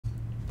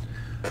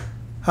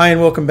Hi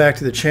and welcome back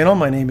to the channel.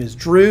 My name is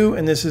Drew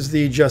and this is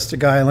the Just a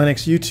Guy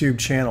Linux YouTube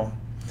channel.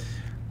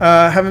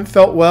 I haven't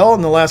felt well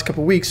in the last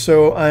couple weeks,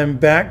 so I'm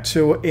back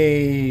to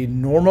a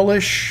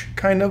normalish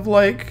kind of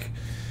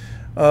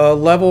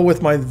level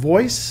with my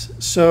voice.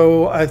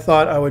 So I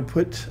thought I would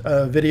put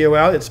a video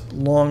out. It's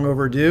long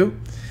overdue.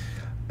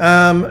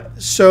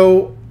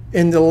 So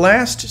in the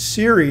last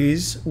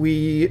series,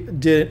 we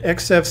did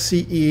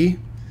XFCE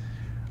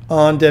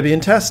on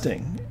Debian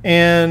testing.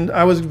 And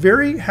I was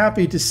very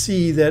happy to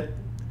see that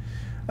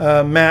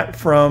Matt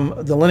from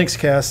the Linux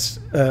Cast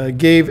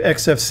gave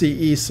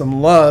XFCE some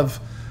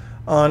love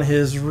on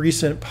his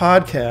recent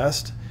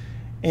podcast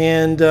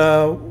and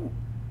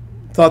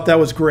thought that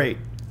was great.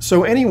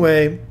 So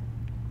anyway,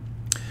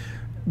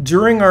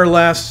 during our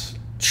last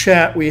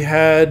chat, we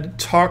had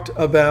talked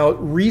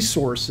about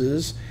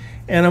resources,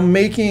 and I'm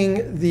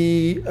making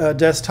the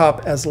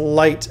desktop as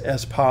light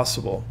as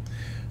possible.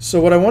 So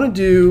what I want to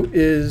do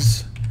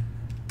is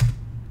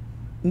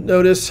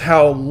notice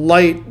how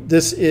light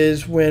this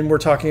is when we're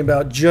talking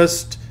about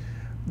just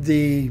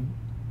the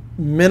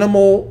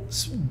minimal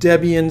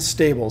Debian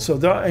Stable. So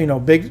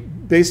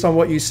based on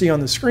what you see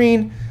on the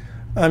screen,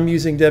 I'm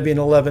using Debian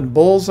 11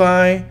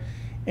 Bullseye,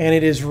 and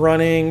it is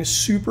running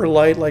super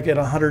light, like at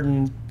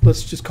 100,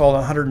 let's just call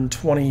it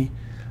 120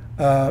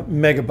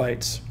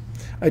 megabytes.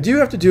 I do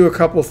have to do a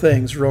couple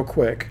things real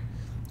quick.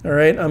 All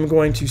right, I'm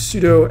going to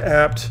sudo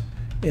apt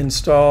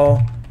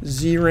install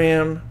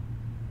zram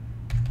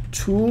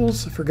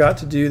tools. I forgot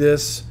to do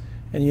this,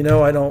 and you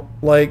know I don't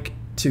like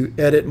to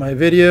edit my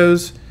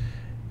videos,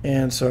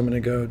 and so I'm going to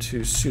go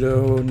to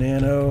sudo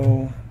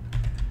nano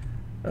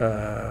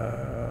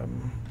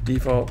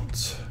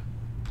default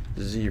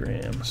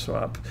zram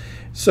swap.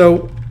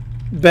 So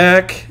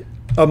back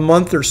a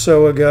month or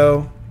so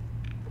ago,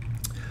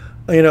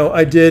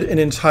 I did an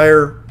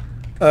entire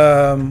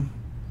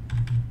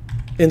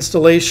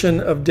installation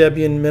of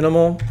Debian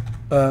Minimal,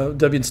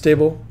 Debian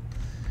Stable,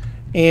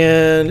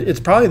 and it's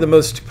probably the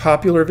most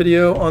popular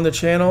video on the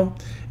channel.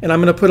 And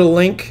I'm going to put a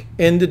link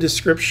in the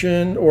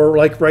description, or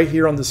like right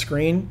here on the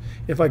screen,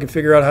 if I can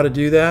figure out how to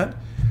do that.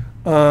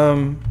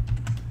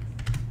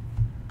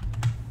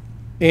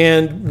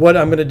 And what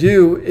I'm going to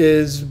do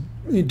is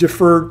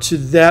defer to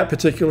that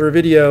particular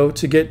video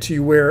to get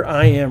to where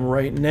I am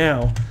right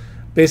now.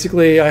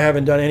 Basically, I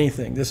haven't done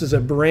anything. This is a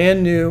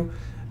brand new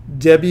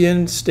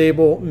Debian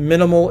Stable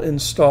minimal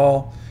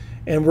install,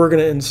 and we're going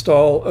to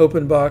install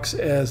Openbox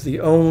as the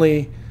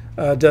only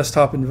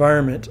desktop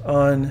environment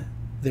on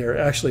there.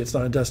 Actually, it's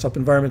not a desktop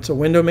environment, it's a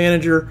window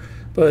manager,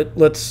 but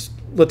let's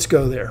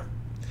go there.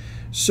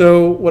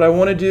 So what I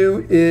want to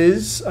do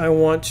is I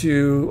want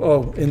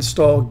to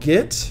install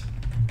Git.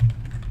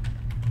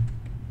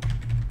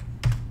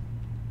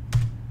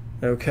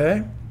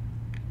 Okay.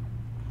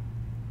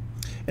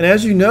 And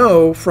as you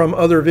know from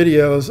other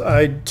videos,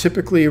 I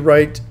typically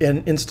write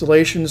an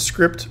installation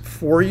script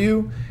for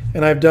you,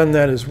 and I've done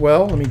that as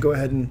well. Let me go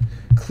ahead and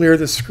clear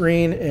the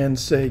screen and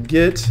say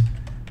git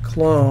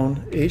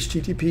clone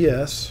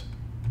https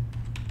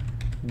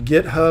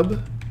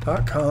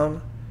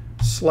github.com/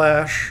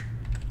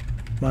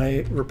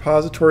 my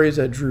repository is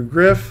at Drew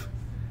Griff,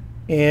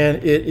 and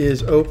it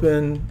is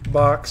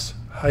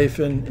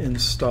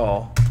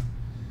openbox-install.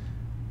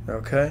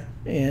 Okay,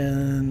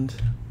 and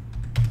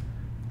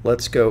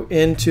let's go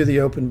into the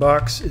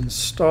Openbox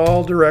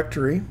install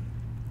directory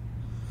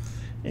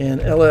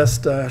and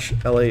ls-lah.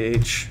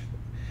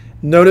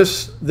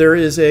 Notice there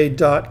is a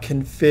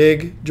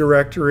 .config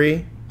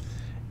directory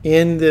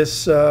in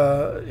this,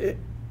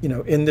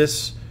 in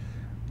this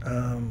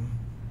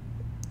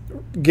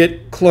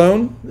git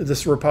clone,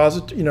 this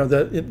repository,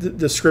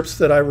 the scripts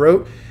that I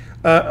wrote.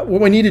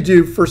 What we need to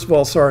do, first of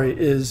all,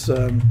 is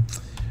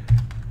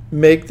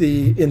make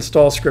the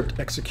install script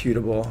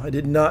executable. I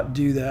did not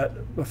do that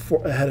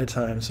ahead of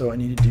time, so I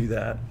need to do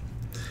that.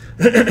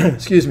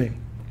 Excuse me.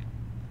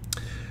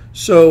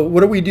 So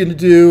what are we going to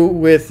do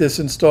with this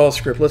install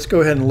script? Let's go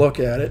ahead and look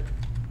at it.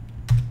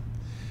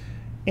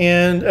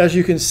 And as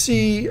you can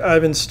see,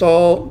 I've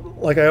installed,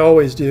 like I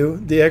always do,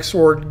 the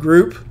Xorg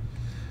group.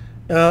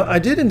 I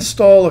did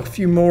install a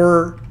few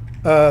more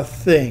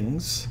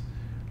things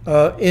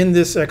in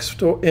this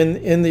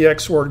in the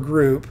Xorg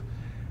group,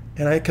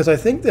 and because I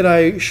think that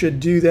I should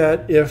do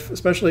that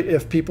especially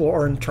if people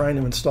aren't trying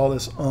to install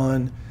this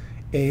on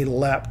a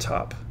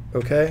laptop.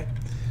 Okay,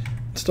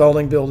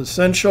 installing Build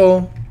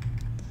Essential,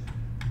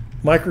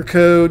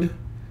 microcode,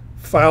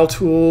 file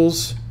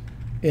tools,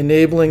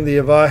 enabling the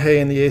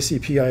Avahe and the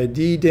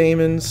ACPID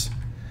daemons,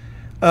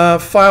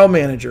 file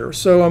manager.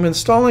 So I'm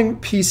installing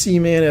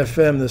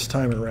PCMan-FM this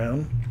time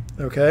around,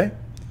 okay?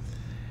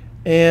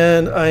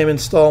 And I am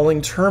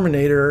installing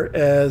Terminator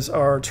as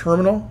our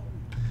terminal.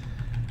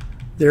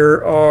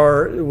 There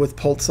are, with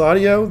Pulse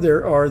Audio,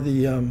 there are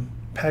the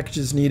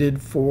packages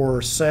needed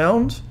for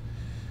sound.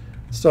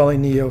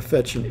 Installing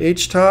NeoFetch and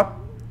HTOP,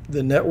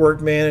 the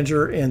network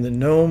manager and the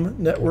GNOME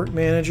network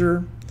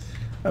manager.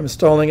 I'm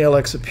installing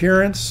LX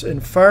Appearance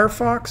and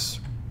Firefox.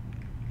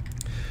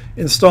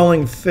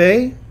 Installing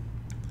Fey.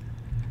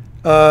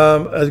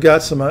 I've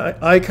got some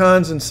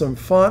icons and some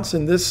fonts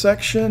in this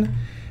section.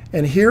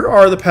 And here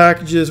are the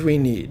packages we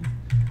need.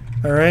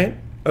 All right,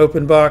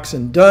 Openbox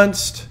and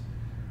Dunst.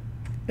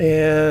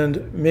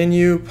 And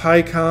menu,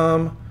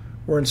 PyCom.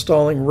 We're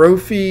installing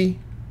Rofi,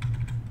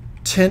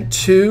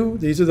 Tint2.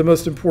 These are the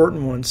most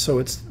important ones. So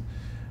it's,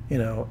 you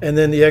know, and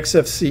then the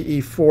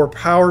XFCE4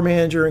 Power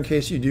Manager in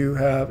case you do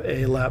have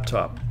a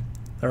laptop.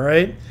 All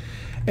right.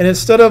 And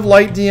instead of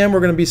LightDM, we're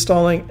going to be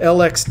installing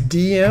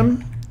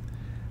LXDM.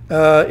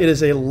 It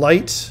is a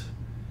light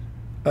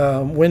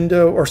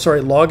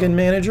login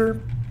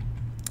manager.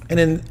 And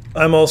then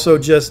I'm also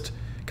just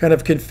kind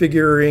of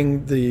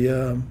configuring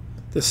the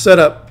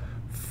setup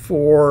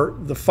for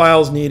the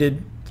files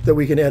needed that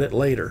we can edit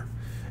later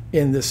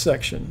in this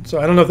section. So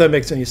I don't know if that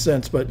makes any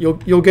sense, but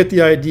you'll get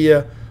the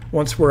idea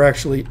once we're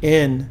actually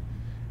in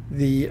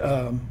the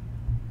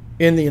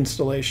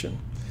installation.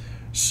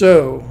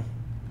 So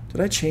did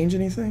I change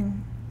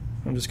anything?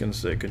 I'm just going to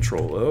say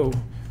Control O,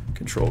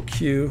 Control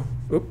Q,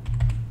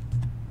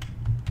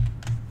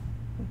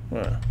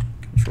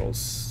 Control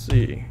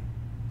C,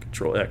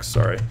 Control X,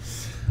 sorry.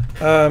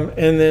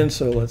 And then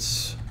so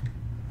let's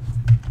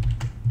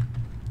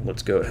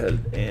go ahead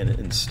and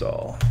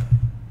install.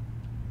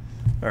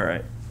 All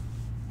right.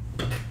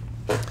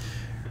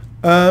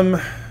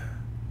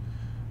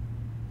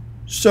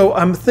 So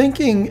I'm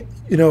thinking,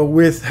 you know,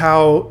 with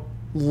how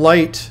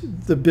light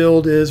the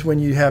build is when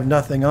you have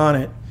nothing on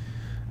it,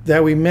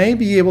 that we may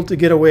be able to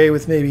get away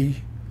with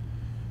maybe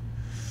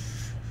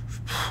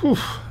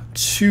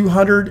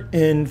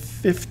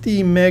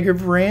 250 meg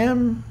of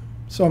RAM.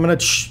 So I'm going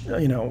to,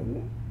 you know,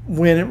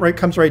 when it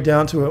comes right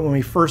down to it, when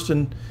we first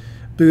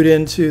boot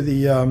into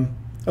the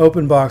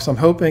Openbox, I'm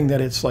hoping that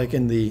it's like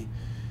in the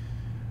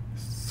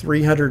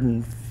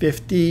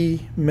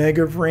 350 meg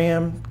of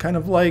RAM kind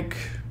of like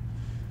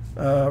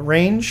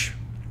range.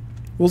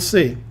 We'll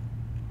see.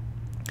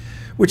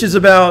 Which is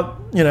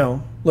about, you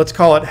know, let's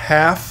call it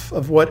half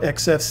of what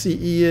XFCE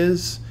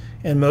is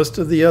and most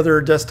of the other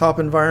desktop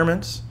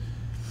environments.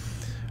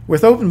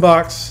 With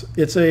Openbox,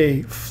 it's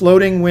a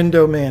floating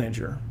window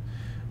manager.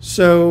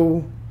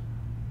 So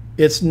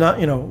it's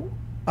not, you know,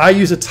 I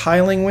use a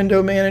tiling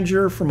window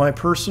manager for my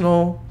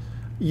personal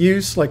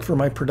use, like for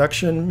my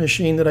production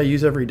machine that I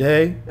use every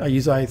day. I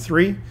use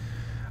i3.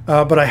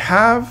 But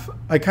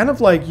I kind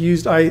of like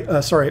used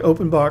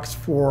Openbox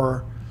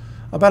for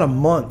about a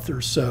month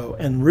or so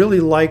and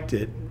really liked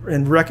it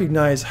and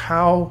recognized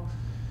how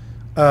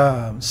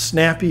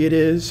snappy it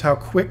is, how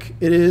quick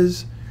it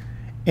is.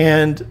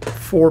 And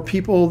for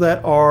people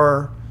that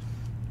are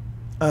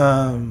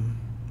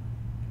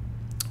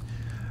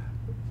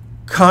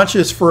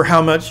conscious for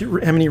how much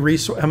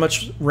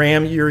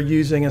RAM you're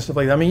using and stuff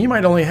like that. I mean, you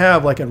might only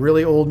have like a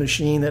really old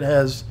machine that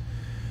has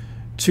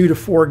 2 to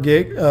 4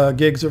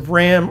 gigs of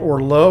RAM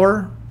or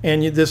lower,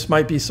 and this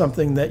might be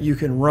something that you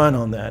can run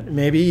on that.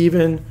 Maybe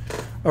even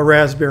a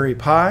Raspberry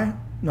Pi.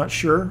 Not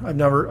sure. I've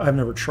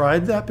never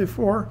tried that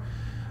before,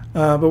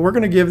 but we're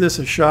going to give this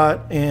a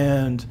shot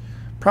and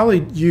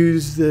probably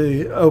use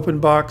the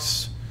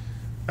Openbox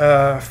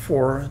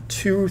for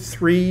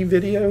 2-3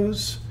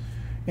 videos,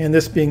 and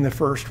this being the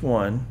first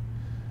one.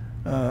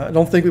 I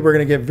don't think we're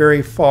going to get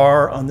very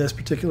far on this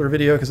particular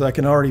video because I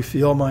can already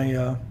feel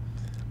my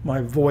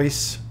my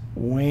voice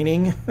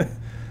waning.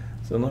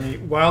 So let me,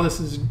 while this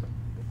is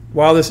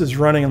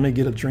running, let me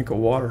get a drink of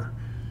water.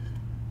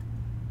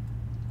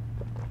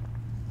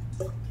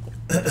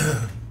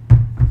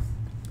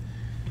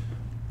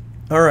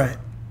 All right,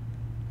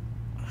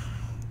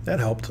 that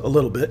helped a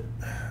little bit.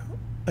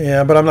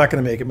 Yeah, but I'm not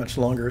going to make it much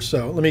longer.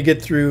 So let me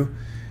get through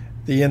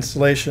the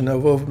installation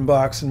of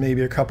Openbox and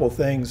maybe a couple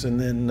things, and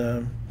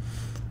then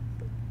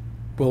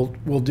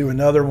we'll do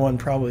another one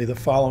probably the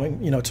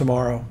following, you know,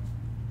 tomorrow.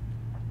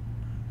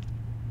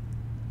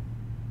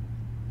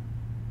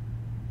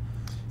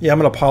 Yeah, I'm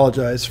going to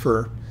apologize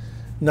for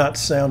not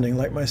sounding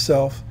like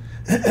myself.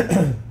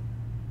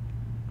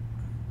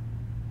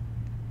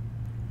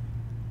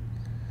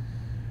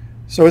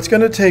 So it's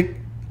going to take,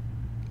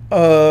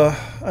 I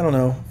don't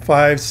know,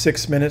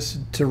 5-6 minutes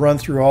to run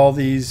through all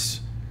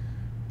these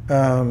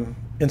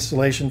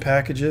installation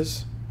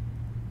packages.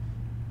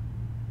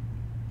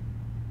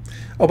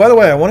 Oh, by the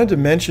way, I wanted to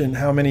mention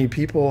how many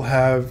people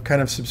have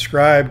kind of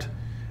subscribed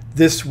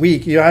this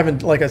week. You know, I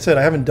haven't, like I said,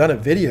 I haven't done a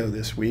video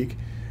this week,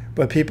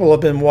 but people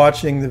have been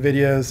watching the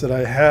videos that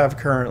I have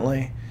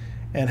currently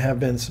and have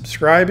been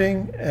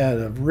subscribing at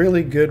a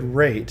really good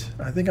rate.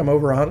 I think I'm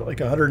over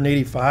like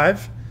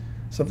 185.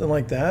 Something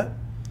like that.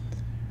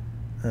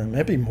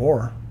 Maybe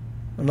more.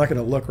 I'm not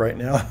going to look right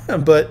now,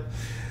 but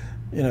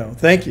you know,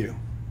 thank you.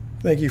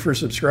 Thank you for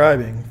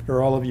subscribing,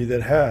 for all of you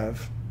that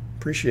have.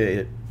 Appreciate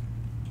it.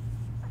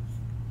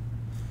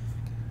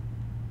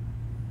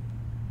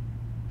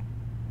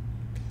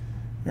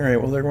 All right,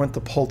 well, there went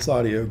the Pulse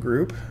Audio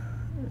group.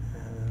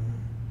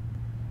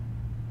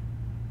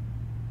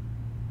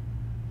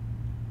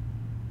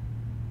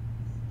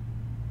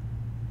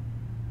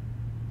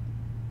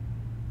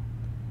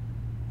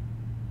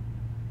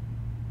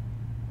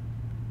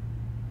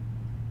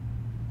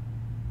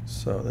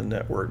 So the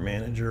network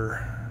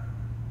manager.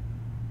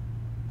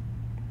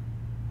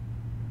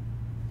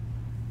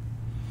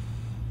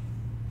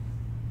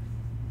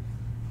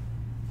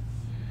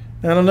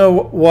 I don't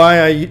know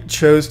why I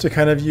chose to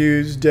kind of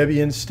use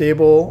Debian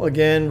Stable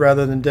again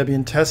rather than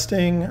Debian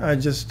testing. I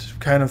just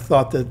kind of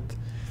thought that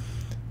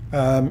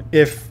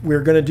if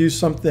we're going to do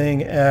something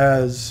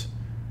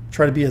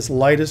try to be as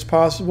light as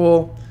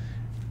possible,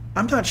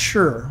 I'm not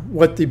sure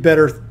what the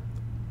better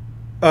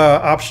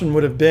option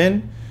would have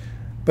been.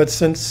 But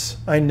since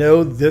I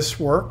know this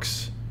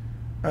works,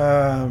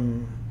 I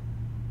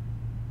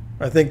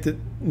think that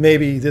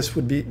maybe this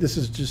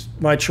is just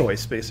my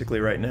choice basically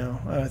right now.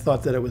 I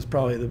thought that it was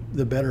probably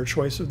the better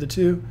choice of the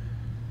two.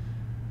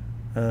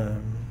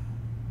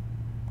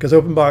 Because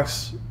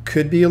Openbox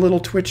could be a little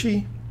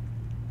twitchy.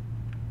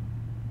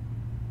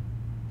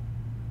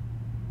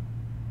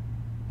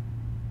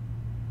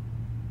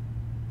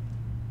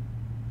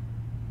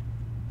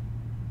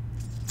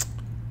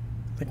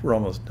 I think we're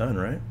almost done,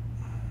 right?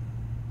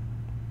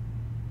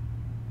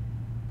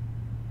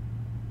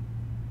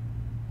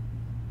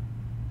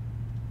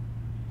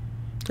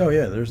 Oh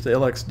yeah, there's the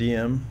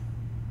LXDM.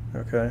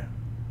 Okay.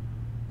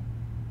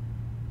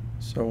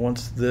 So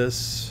once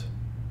this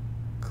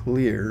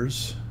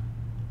clears,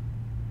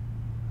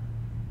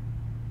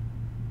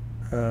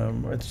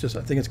 it's just,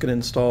 I think it's going to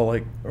install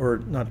or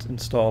not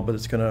install, but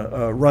it's going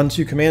to run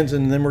 2 commands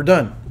and then we're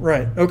done.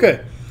 Right.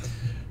 Okay.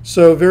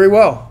 So very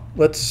well.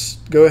 Let's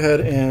go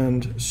ahead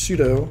and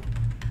sudo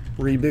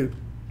reboot.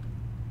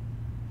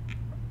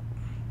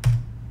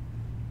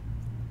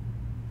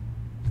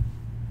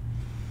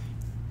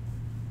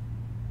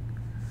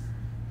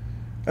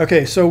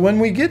 Okay, so when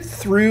we get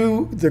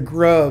through the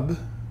grub,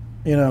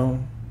 we're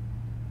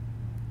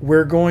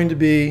going to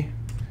be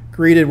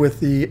greeted with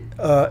the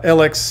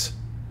LXDM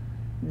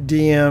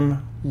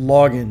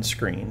login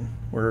screen.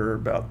 We're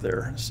about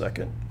there in a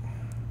second.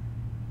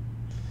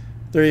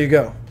 There you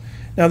go.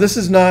 Now this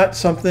is not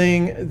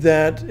something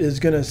that is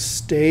going to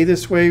stay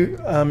this way.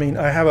 I mean,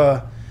 I have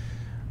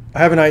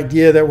an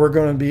idea that we're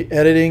going to be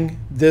editing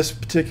this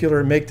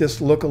particular, make this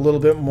look a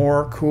little bit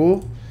more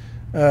cool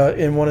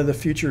in one of the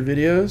future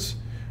videos.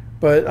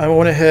 But I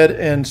went ahead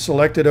and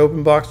selected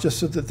Openbox just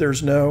so that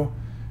there's no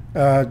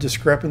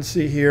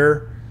discrepancy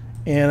here.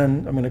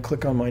 And I'm going to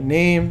click on my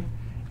name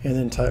and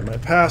then type my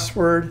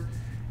password.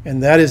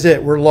 And that is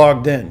it. We're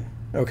logged in.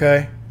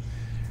 Okay.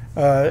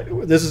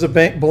 This is a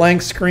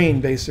blank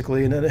screen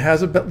basically, and it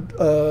has a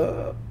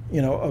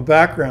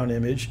background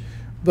image.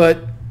 But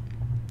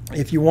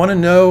if you want to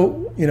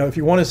know, if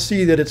you want to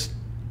see that it's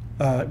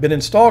been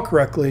installed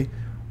correctly,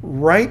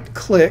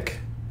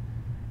 right-click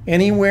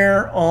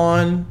anywhere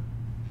on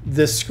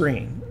this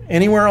screen,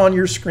 anywhere on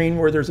your screen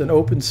where there's an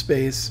open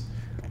space,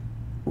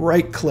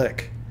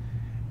 right-click,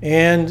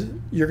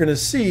 and you're going to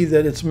see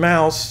that its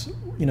mouse,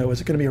 it's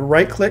going to be a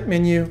right-click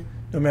menu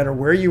no matter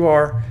where you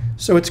are.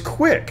 So it's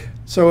quick.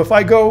 So if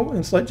I go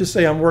and let's just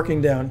say I'm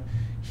working down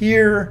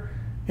here,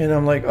 and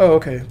I'm like, oh,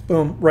 okay,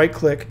 boom,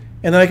 right-click,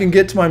 and then I can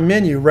get to my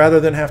menu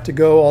rather than have to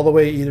go all the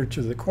way either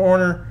to the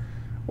corner,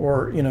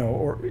 or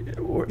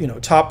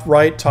top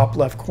right, top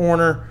left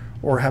corner,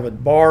 or have a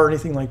bar or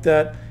anything like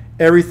that.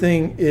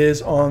 Everything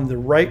is on the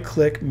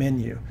right-click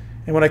menu.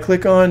 And when I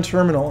click on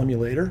Terminal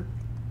Emulator,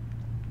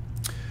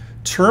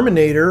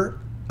 Terminator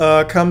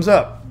comes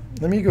up.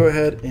 Let me go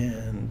ahead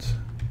and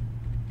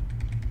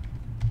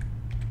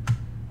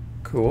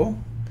cool.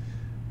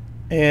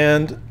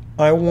 And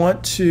I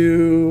want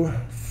to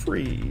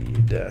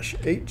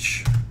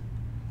free-h.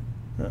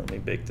 Let me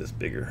make this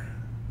bigger.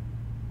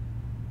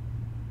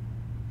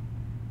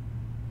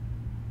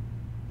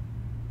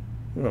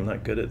 Ooh, I'm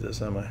not good at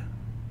this, am I?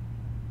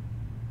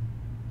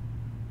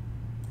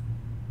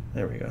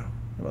 There we go. How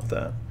about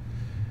that?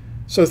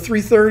 So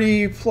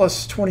 330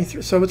 plus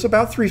 23. So it's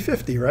about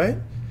 350, right?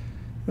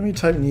 Let me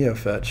type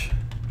neofetch.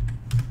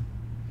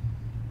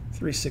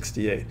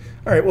 368.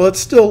 All right. Well,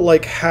 it's still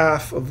like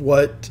half of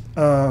what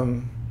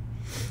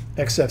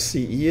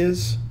XFCE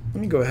is. Let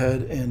me go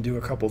ahead and do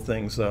a couple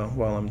things though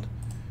while I'm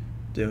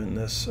doing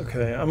this.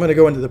 Okay. I'm going to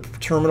go into the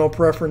terminal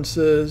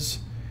preferences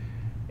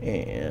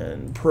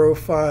and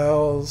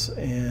profiles,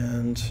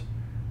 and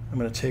I'm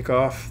going to take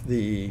off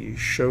the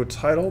show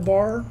title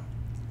bar.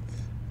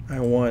 I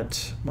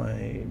want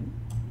my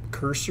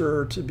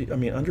cursor to be,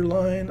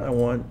 underline. I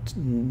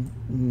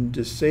want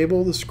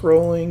disable the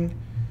scrolling,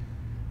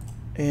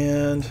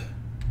 and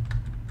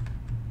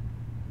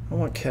I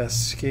want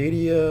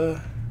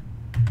Cascadia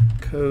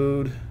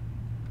code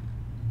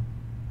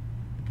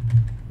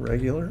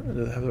regular.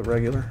 Does it have a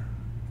regular?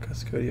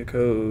 Cascadia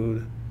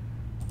code,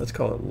 let's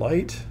call it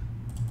light,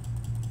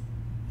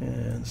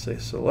 and say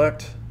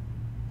select.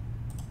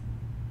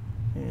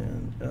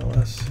 And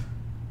ls,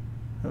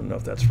 I don't know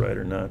if that's right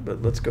or not,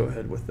 but let's go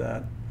ahead with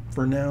that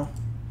for now.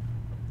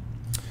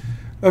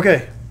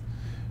 Okay,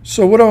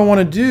 so what I want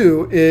to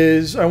do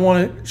is I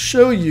want to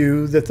show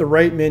you that the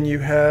right menu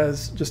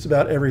has just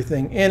about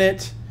everything in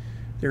it.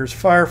 There's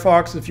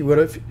Firefox if you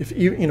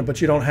would,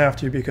 but you don't have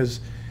to, because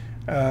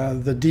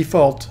the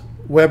default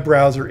web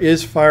browser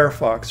is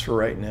Firefox for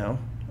right now.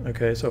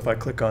 Okay, so if I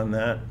click on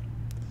that,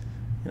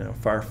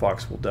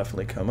 Firefox will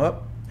definitely come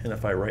up. And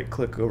if I right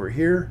click over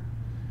here,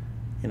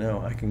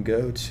 I can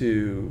go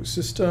to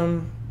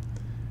System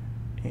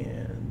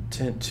and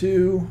Tint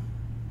 2.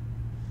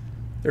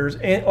 There's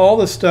all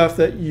the stuff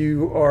that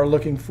you are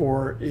looking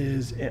for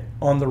is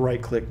on the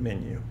right click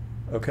menu.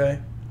 Okay,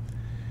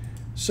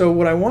 so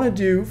what I want to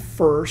do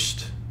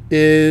first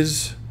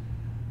is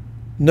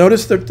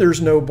notice that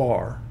there's no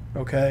bar.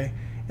 Okay,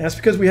 and that's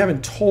because we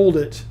haven't told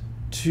it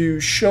to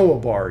show a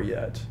bar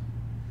yet.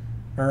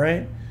 All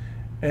right,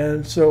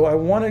 and so I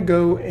want to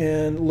go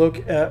and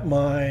look at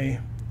my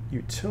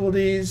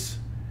utilities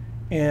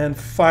and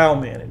file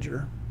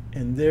manager,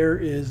 and there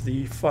is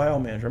the file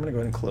manager. I'm going to go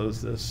ahead and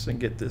close this and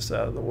get this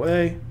out of the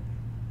way.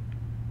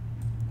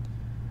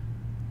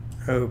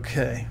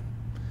 Okay,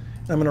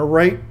 I'm going to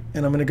write,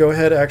 and I'm going to go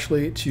ahead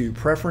actually to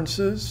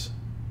preferences.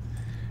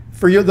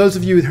 For those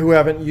of you who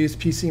haven't used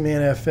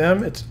PCMan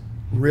FM, it's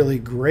really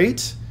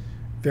great,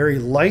 very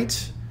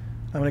light.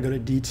 I'm going to go to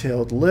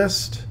detailed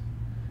list.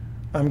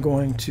 I'm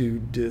going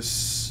to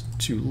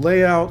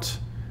layout.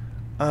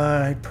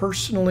 I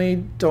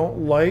personally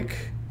don't like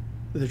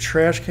the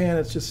trash can.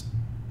 It's just,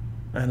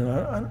 I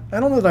don't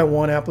know that I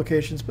want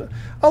applications, but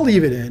I'll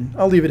leave it in.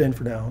 I'll leave it in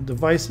for now.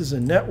 Devices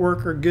and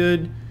network are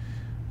good.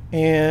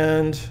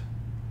 And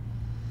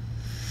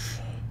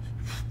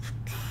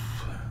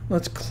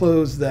let's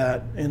close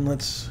that and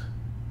let's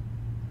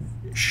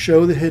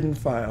show the hidden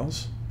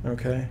files.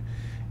 Okay.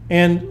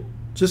 And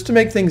just to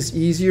make things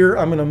easier,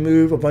 I'm going to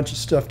move a bunch of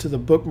stuff to the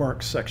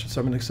bookmarks section.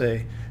 So I'm going to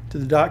say to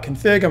the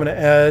 .config, I'm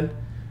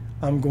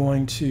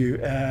going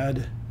to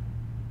add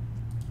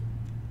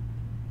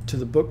to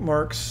the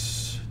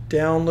bookmarks,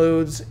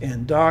 downloads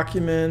and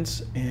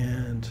documents,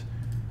 and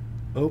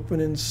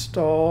Openbox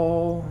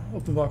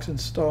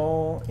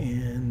install,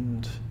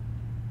 and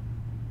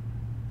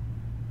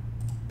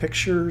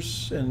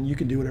pictures, and you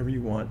can do whatever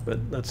you want,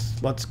 but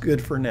that's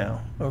good for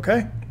now.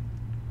 Okay.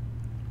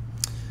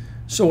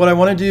 So what I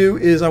want to do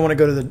is I want to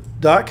go to the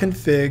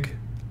 .config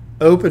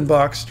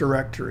Openbox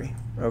directory.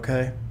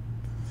 Okay.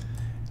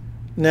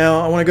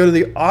 Now I want to go to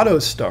the auto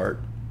start.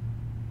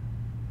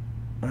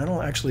 I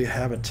don't actually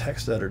have a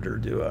text editor,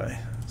 do I?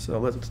 So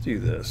let's do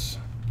this.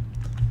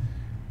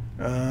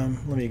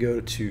 Let me go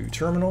to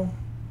terminal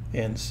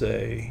and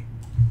say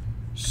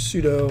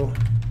sudo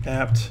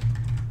apt.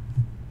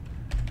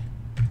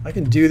 I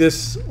can do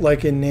this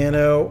like in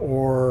nano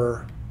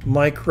or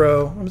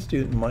micro. Let's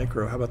do it in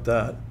micro. How about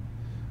that?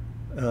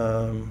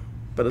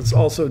 But let's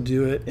also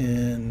do it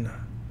in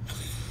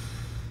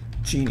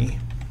Genie.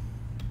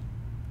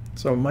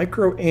 So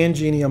micro and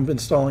Genie, I'm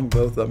installing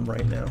both of them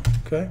right now.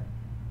 Okay.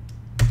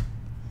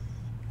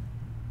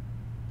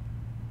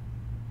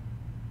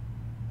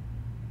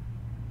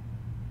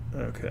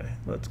 Okay,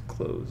 let's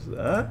close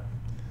that.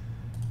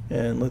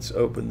 And let's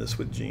open this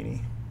with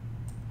Genie.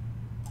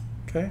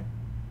 Okay.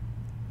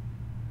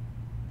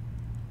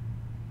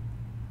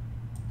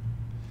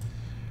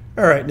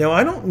 All right, now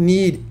I don't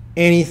need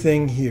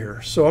anything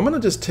here. So I'm going to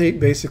just take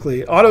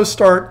basically auto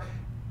start.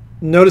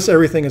 Notice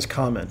everything is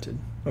commented.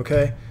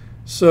 Okay.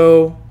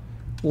 So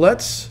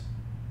let's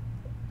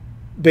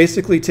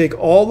basically take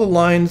all the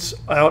lines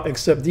out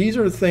except these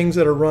are the things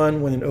that are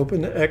run when an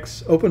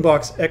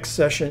Openbox X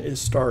session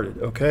is started.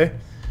 Okay.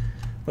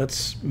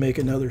 Let's make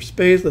another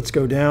space. Let's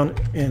go down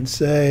and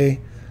say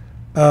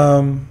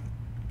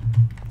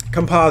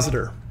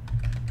compositor.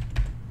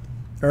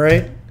 All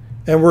right.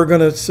 And we're going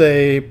to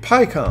say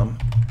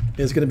PyCom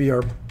is going to be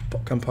our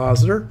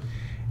compositor.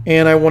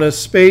 And I want to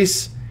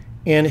space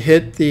and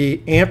hit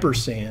the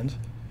ampersand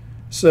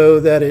so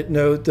that it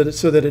knows that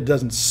so that it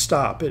doesn't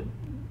stop. It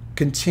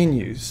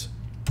continues.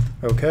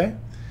 Okay.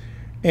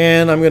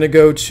 And I'm going to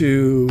go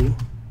to,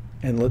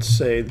 and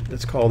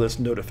let's call this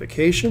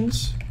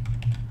notifications.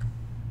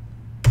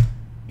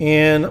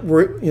 And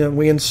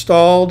we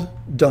installed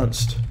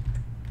Dunst.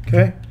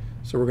 Okay.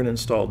 So we're going to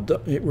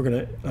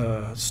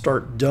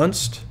start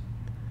Dunst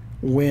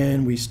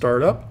when we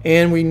start up,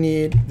 and we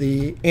need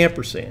the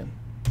ampersand.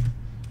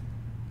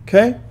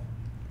 Okay.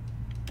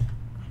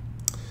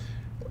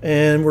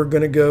 And we're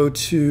going to go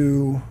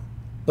to,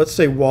 let's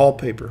say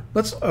wallpaper.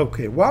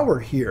 Okay, while we're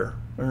here,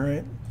 all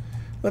right,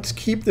 let's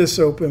keep this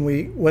open.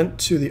 We went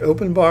to the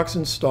Openbox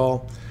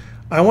install.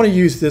 I want to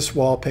use this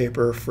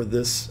wallpaper for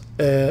this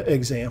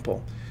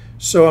example.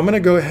 So I'm going to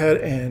go ahead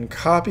and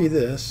copy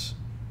this,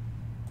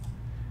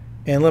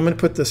 and I'm going to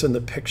put this in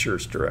the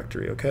pictures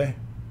directory, okay?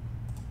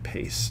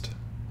 Paste.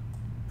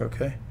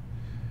 Okay.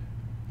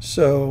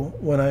 So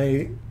when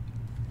I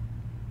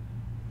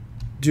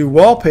do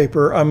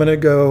wallpaper, I'm going to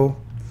go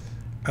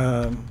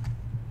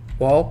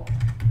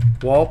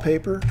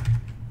wallpaper,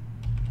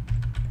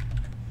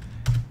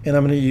 and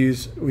I'm going to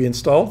use, we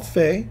installed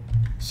Fay,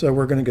 so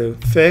we're going to go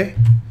Fay,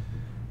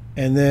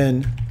 and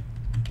then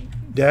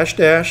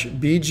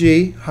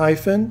 --bg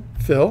hyphen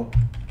fill,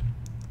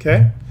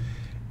 okay,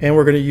 and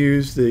we're going to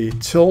use the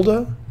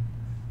tilde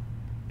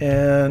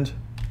and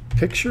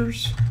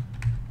pictures,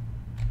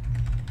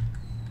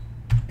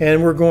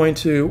 and we're going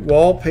to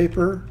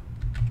wallpaper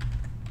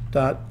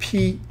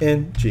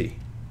 .png.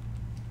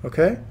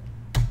 Okay.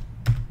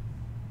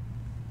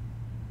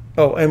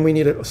 Oh, and we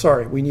need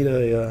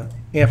a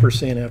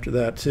ampersand after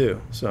that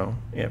too. So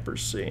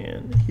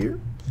ampersand here.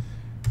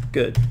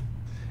 Good.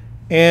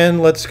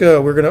 And let's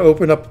go. We're going to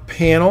open up a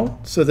panel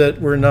so that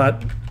we're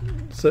not,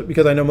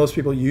 because I know most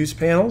people use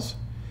panels.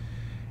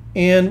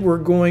 And we're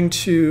going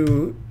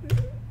to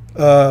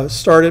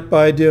start it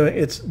by doing,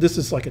 this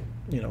is like a,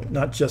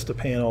 not just a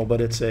panel, but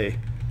it's a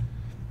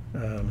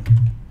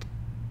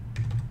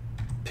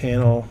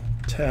panel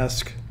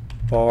task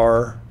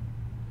bar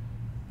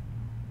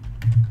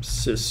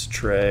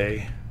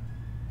sys_tray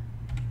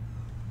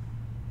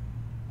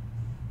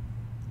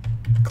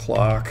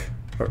clock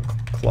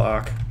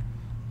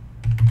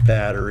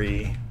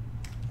battery,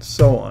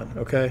 so on.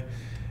 Okay,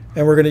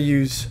 and we're going to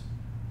use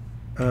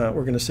we're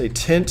going to say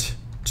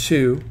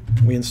tint2.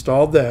 We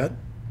installed that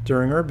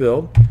during our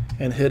build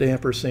and hit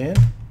ampersand,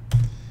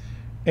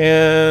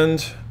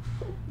 and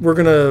we're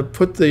going to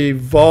put the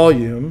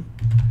volume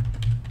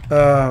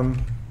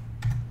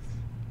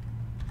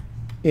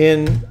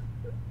in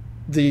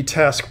the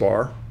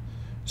taskbar.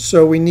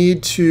 So we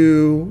need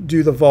to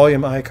do the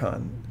volume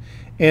icon,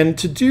 and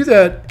to do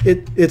that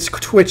it's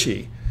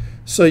twitchy,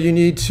 so you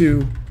need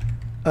to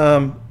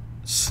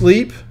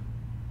sleep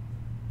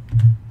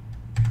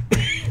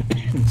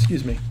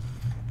excuse me,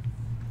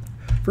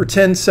 for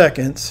 10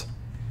 seconds,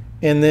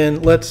 and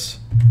then let's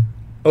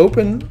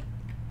open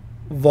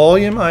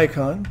volume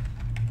icon,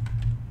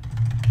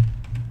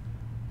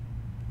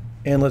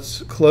 and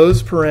let's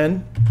close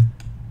paren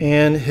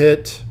and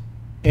hit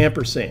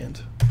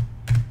ampersand.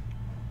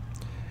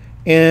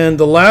 And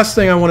the last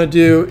thing I want to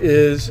do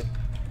is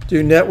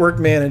do network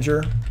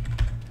manager,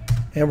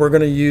 and we're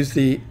going to use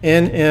the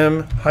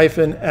nm-applet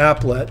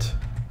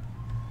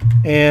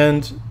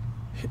and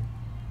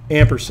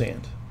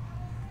ampersand.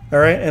 All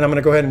right, and I'm going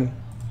to go ahead and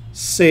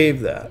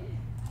save that.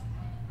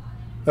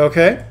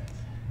 Okay,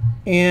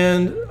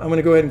 and I'm going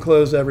to go ahead and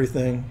close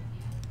everything.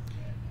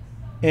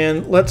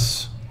 And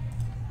let's,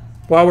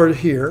 while we're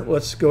here,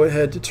 let's go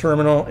ahead to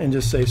terminal and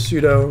just say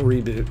sudo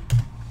reboot.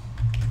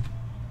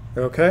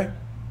 Okay.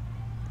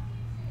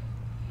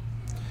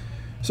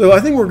 So I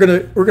think we're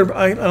gonna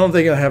I don't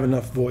think I have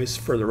enough voice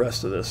for the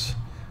rest of this.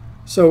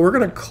 So we're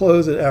gonna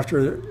close it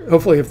after,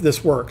 hopefully, if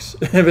this works.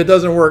 If it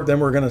doesn't work,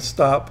 then we're gonna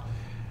stop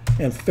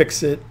and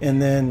fix it,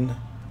 and then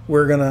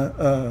we're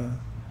gonna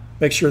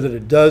make sure that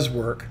it does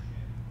work.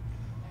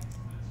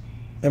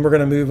 And we're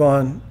gonna move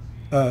on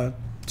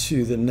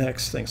to the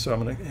next thing. So I'm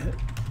gonna hit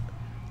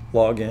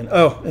log in.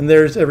 Oh, and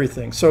there's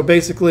everything. So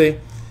basically,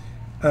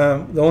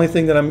 the only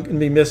thing that I'm going to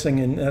be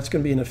missing, and that's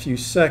going to be in a few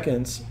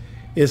seconds,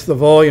 is the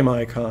volume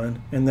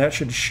icon, and that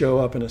should show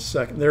up in a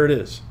second. There it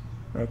is.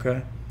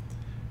 Okay,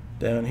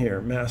 down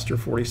here, master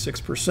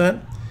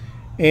 46%,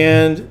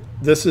 and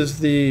this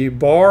is the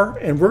bar,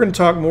 and we're going to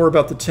talk more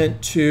about the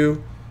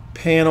tint2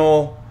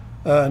 panel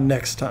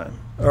next time.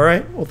 All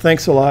right. Well,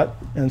 thanks a lot,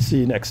 and see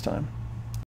you next time.